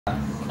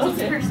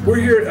Okay. We're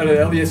here at an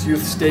LDS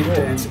Youth Stake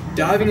Dance,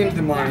 diving into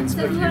the minds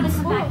of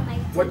youth.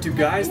 What do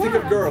guys think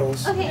of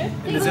girls,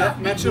 and does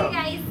that match up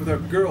with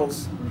what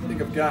girls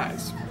think of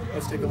guys?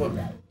 Let's take a look.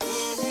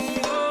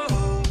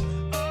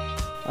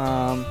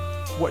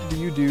 What do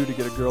you do to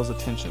get a girl's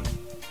attention?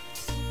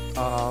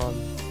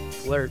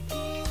 Flirt.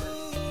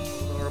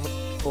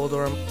 Hold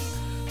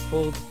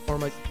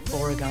my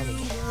origami.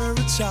 You're a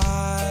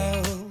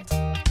child,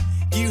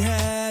 you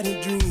had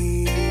a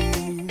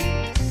dream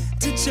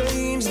to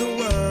change the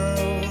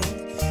world,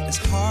 as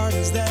hard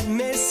as that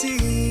may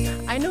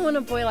seem. I know when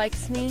a boy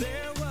likes me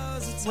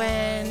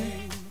when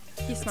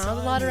he smiles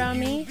a lot around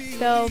me.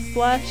 They'll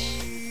blush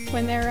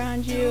when they're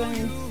around you,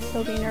 and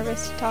they'll be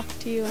nervous to talk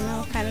to you, and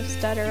they'll kind of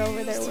stutter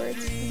over their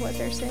words of what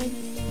they're saying.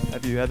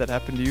 Have you had that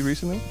happen to you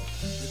recently?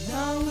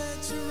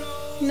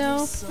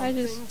 No, I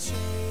just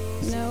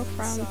know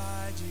from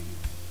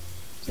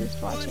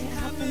just watching it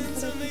happen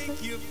to other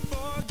people.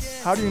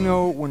 How do you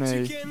know when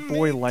a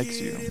boy likes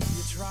you?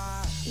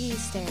 He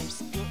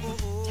stares.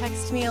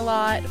 Texts me a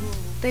lot.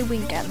 They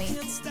wink at me.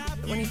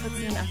 When he puts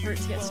in an effort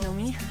to get to know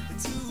me.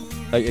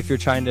 Like if you're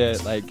trying to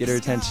get her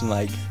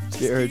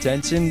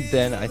attention,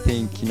 then I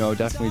think,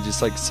 definitely just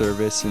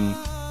service and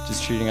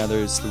just treating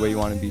others the way you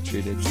want to be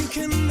treated. You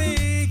can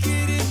make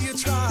it if you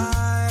try.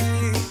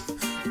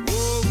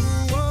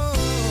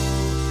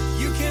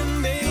 You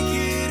can make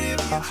it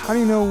if you How do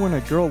you know when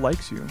a girl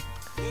likes you?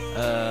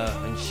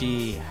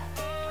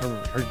 When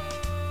her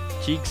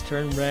cheeks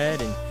turn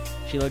red and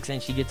she looks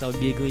and she gets all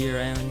giggly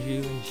around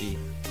you and she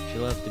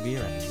loves to be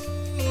around you.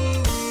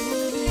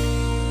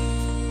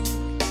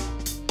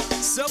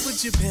 So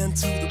put your pen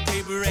to the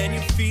paper and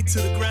your feet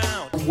to the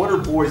ground. What are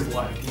boys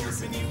like in your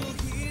opinion?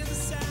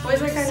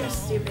 Boys are kind of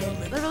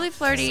stupid. They're really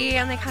flirty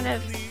and they kind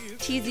of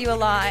tease you a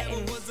lot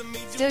and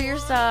steal your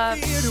stuff.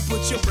 Here to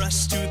put your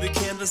brush to the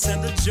canvas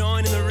and to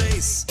join in the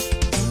race.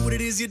 Do what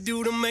it is you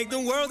do to make the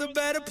world a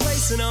better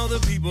place, and all the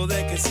people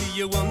that can see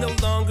you will no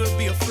longer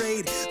be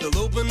afraid. They'll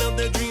open up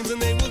their dreams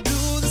and they will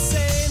do the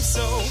same.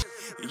 So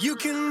you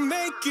can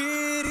make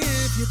it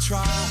if you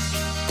try.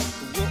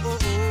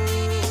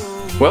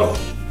 Well,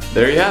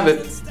 there you have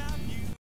it.